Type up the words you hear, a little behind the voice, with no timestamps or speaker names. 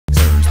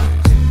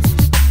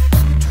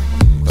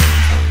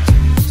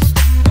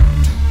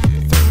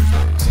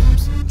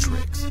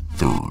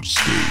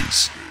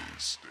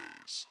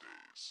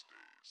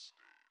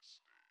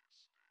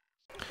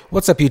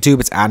What's up YouTube,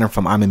 it's Adam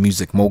from I'm a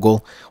Music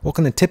Mogul.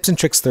 Welcome to Tips and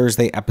Tricks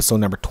Thursday, episode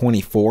number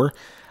 24.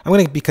 I'm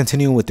going to be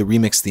continuing with the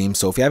remix theme,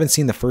 so if you haven't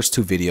seen the first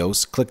two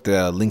videos, click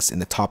the links in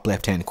the top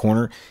left hand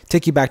corner,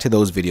 take you back to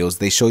those videos.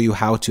 They show you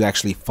how to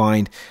actually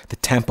find the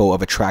tempo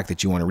of a track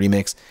that you want to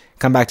remix.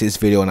 Come back to this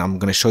video and I'm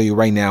going to show you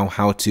right now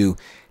how to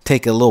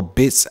take a little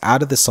bits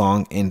out of the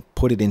song and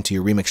put it into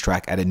your remix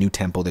track at a new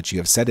tempo that you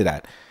have set it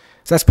at.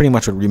 So that's pretty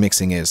much what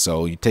remixing is.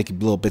 So you take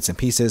little bits and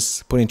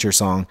pieces, put it into your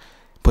song,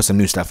 put some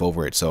new stuff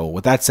over it. So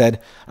with that said,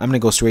 I'm going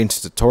to go straight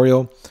into the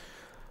tutorial.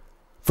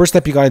 First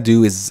step you got to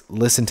do is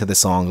listen to the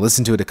song,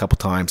 listen to it a couple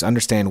times,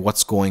 understand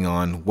what's going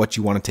on, what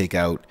you want to take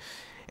out.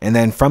 And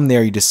then from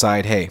there you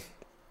decide, hey,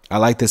 I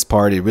like this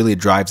part. It really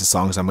drives the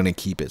song, so I'm going to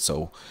keep it.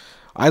 So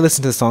I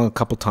listened to the song a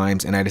couple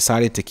times and I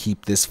decided to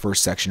keep this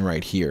first section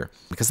right here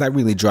because that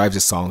really drives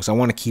the song. So I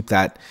want to keep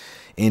that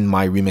in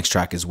my remix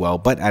track as well,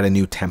 but at a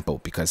new tempo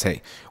because,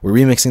 hey, we're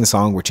remixing the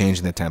song, we're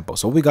changing the tempo.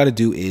 So what we got to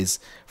do is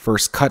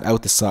first cut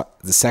out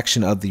the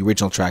section of the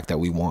original track that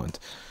we want.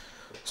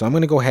 So I'm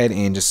going to go ahead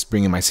and just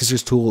bring in my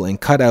scissors tool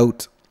and cut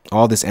out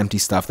all this empty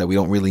stuff that we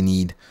don't really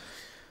need.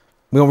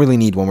 We don't really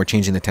need when we're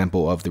changing the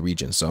tempo of the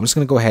region. So I'm just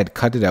going to go ahead and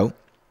cut it out.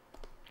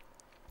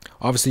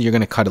 Obviously, you're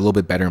going to cut a little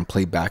bit better and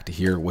play back to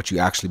hear what you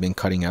actually been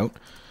cutting out.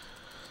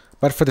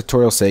 But for the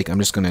tutorial's sake, I'm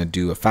just going to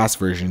do a fast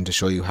version to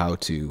show you how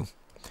to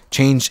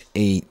change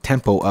a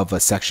tempo of a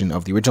section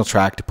of the original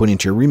track to put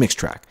into your remix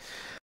track.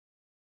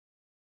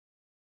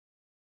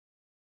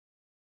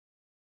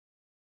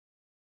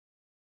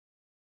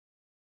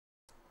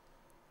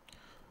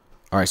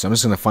 Alright, so I'm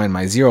just going to find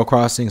my zero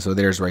crossing. So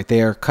there's right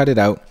there, cut it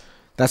out.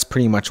 That's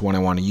pretty much what I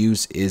want to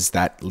use is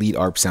that lead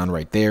arp sound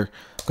right there.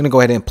 I'm going to go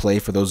ahead and play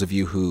for those of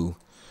you who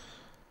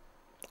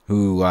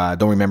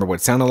don't remember what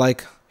it sounded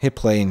like. Hit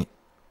play and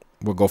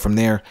we'll go from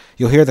there.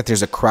 You'll hear that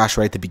there's a crash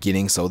right at the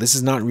beginning, so this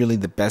is not really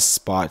the best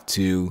spot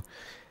to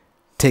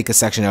take a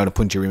section out and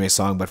put into your remix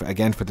song, but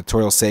again, for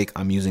tutorial's sake,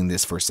 I'm using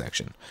this first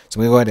section.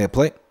 So I'm going to go ahead and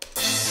play.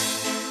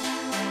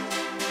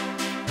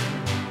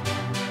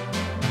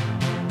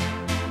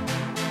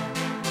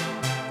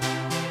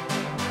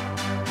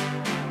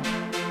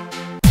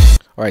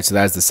 Alright, so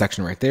that's the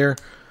section right there.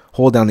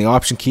 Hold down the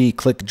Option key,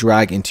 click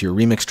drag into your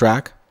remix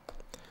track.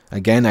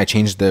 Again, I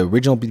changed the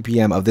original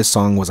BPM of this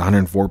song was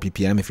 104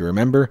 BPM if you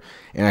remember,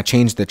 and I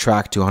changed the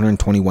track to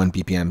 121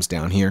 BPMs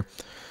down here.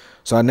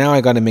 So now I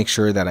got to make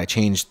sure that I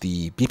change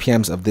the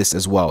BPMs of this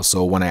as well.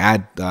 So when I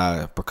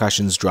add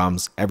percussions,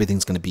 drums,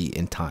 everything's going to be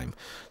in time.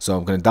 So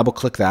I'm going to double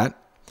click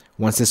that.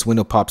 Once this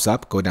window pops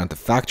up, go down to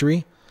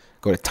Factory,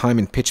 go to Time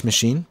and Pitch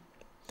Machine,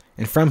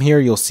 and from here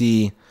you'll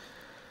see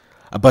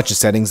a bunch of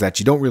settings that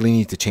you don't really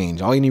need to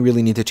change. All you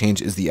really need to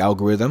change is the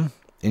algorithm,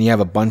 and you have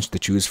a bunch to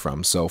choose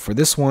from. So for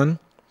this one,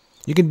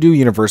 you can do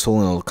universal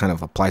and it'll kind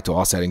of apply to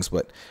all settings,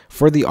 but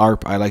for the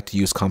ARP, I like to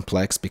use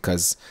complex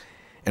because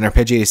an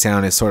arpeggiated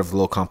sound is sort of a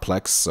little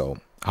complex, so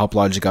I help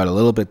logic out a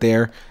little bit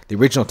there. The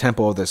original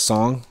tempo of the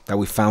song that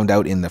we found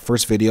out in the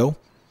first video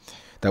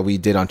that we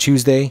did on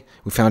Tuesday,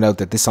 we found out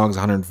that this song is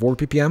 104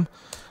 BPM.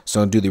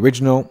 So I'll do the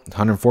original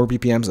 104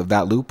 BPMs of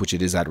that loop, which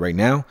it is at right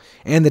now.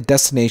 And the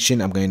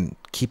destination, I'm going to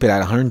keep it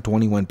at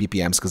 121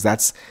 BPMs because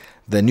that's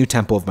the new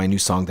tempo of my new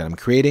song that I'm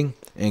creating.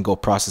 And go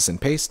process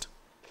and paste.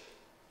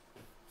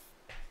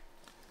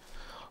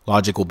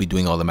 Logic will be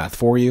doing all the math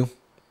for you.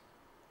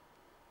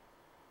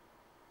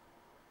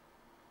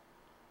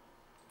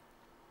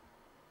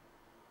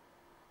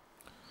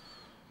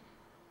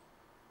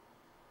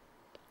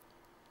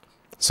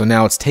 So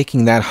now it's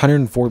taking that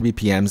 104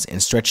 BPMs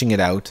and stretching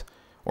it out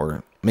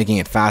or making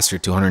it faster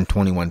to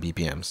 121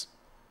 BPMs.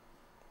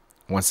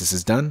 Once this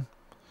is done,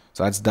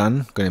 so that's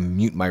done, I'm going to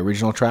mute my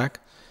original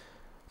track.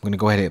 I'm going to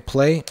go ahead and hit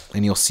play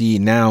and you'll see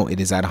now it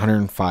is at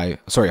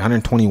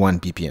 121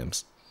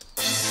 BPMs.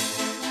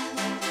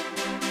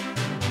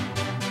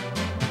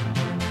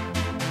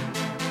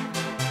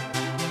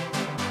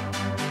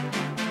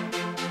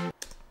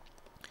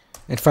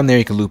 And from there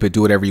you can loop it,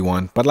 do whatever you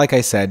want. But like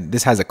I said,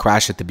 this has a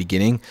crash at the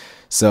beginning,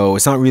 so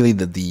it's not really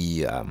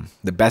the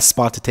best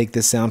spot to take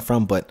this sound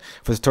from. But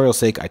for the tutorial's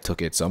sake, I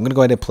took it. So I'm gonna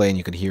go ahead and play, and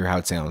you can hear how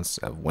it sounds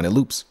when it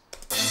loops.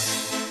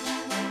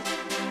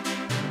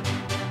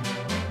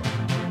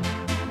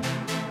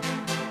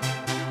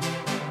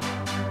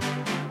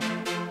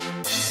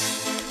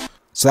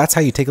 So that's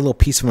how you take a little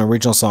piece from an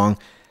original song,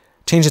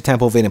 change the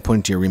tempo of it, and put it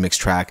into your remix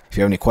track. If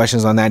you have any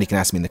questions on that, you can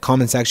ask me in the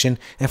comment section.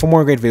 And for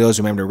more great videos,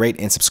 remember to rate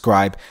and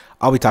subscribe.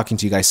 I'll be talking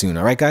to you guys soon.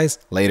 All right, guys?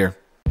 Later.